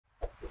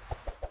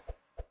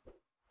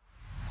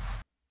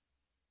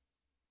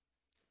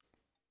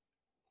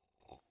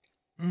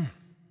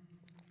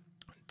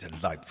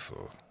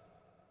delightful.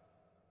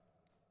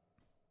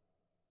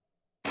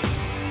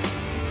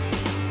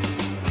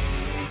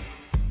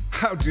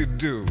 How do you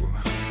do?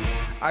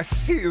 I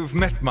see you've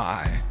met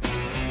my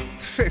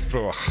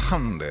faithful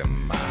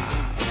handyman.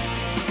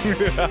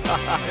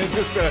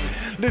 Just a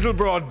little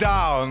brought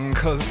down,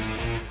 'cause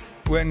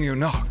when you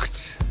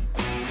knocked,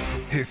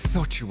 he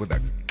thought you were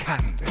the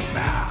candy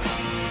man.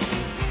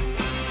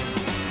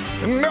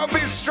 Don't be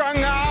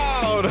strung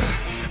out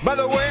by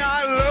the way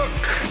I look.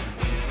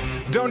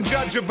 Don't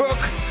judge a book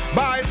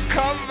by its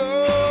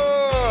cover.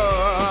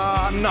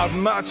 I'm not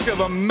much of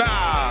a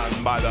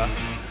man by the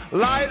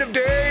light of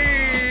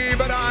day,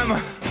 but I'm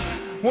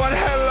one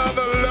hell of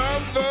a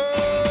lover.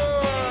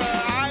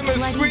 I'm a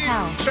sweet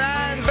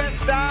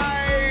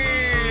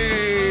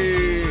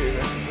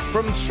transvestite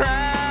from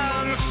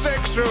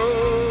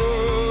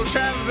transsexual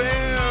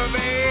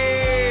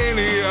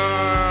Transylvania.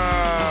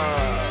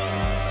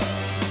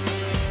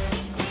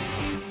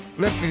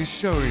 Let me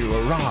show you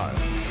around.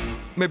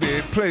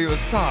 Maybe play your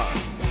song.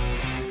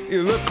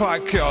 You look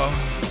like you're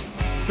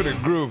pretty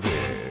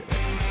groovy.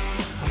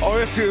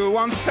 Or if you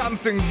want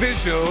something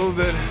visual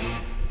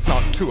that's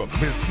not too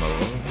abysmal,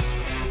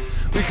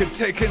 we could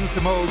take in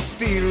some old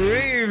Steve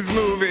Reeves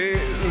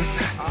movies.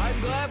 I'm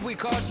glad we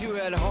caught you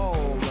at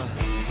home.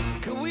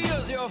 Can we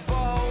use your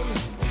phone?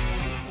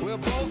 We're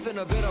both in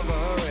a bit of a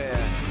hurry.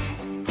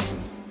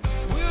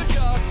 We'll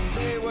just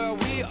stay where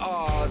we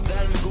are,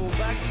 then go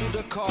back to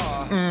the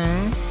car.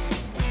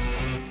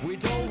 We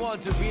don't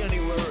want to be any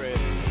worried.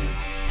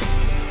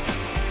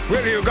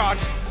 Well, you got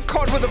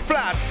caught with a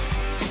flat.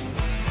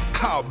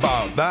 How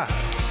about that?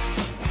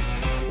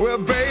 Well,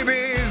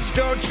 babies,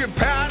 don't you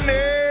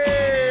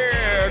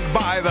panic.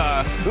 By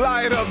the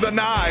light of the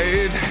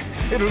night,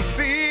 it'll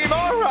seem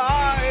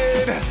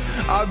alright.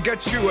 I'll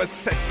get you a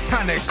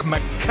satanic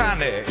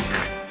mechanic.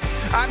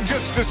 I'm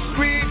just a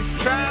sweet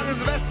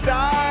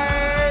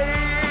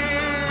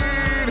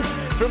transvestite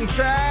from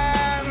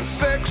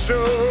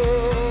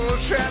transsexual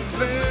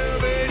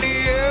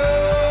Transylvania.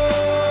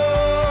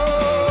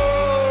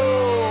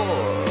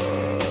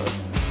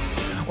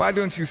 Why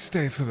don't you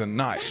stay for the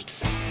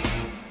night?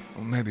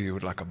 Or maybe you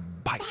would like a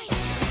bite.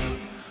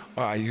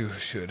 Or you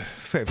should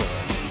favor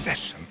a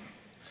session.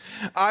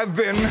 I've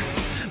been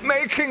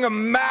making a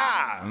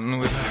man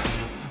with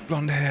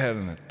blonde hair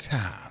and a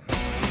tan.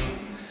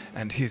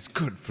 And he's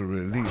good for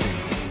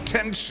relieving some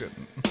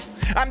tension.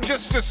 I'm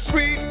just a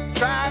sweet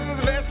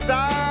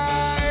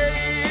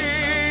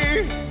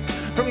transvestite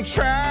from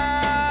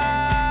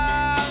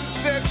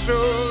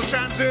transsexual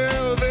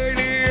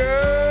Transylvania.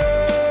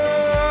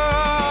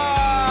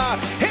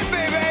 Hit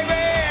me,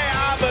 baby,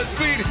 I'm a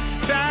sweet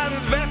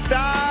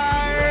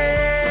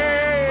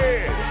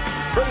transvestite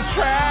from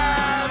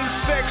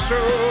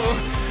transsexual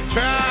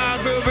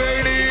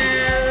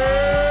Transylvania.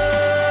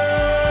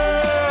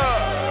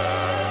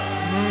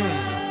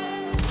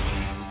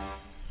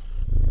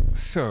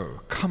 So,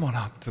 come on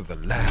up to the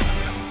lab,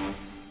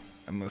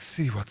 and we'll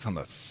see what's on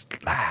the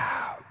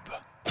slab.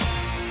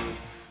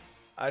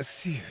 I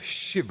see you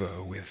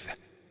shiver with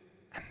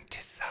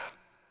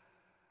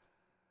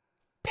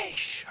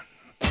anticipation.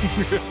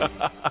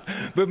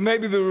 But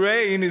maybe the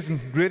rain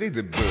isn't really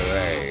to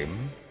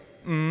blame.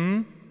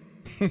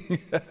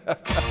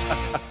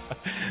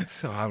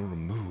 So I'll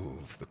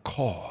remove the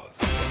cause.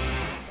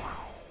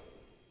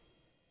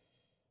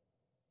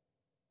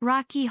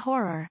 Rocky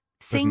Horror.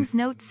 Sings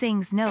note,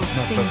 sings note,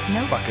 sings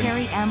note,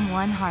 carry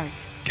M1 heart.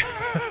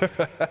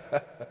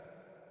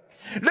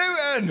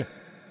 Luton!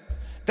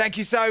 Thank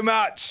you so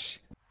much.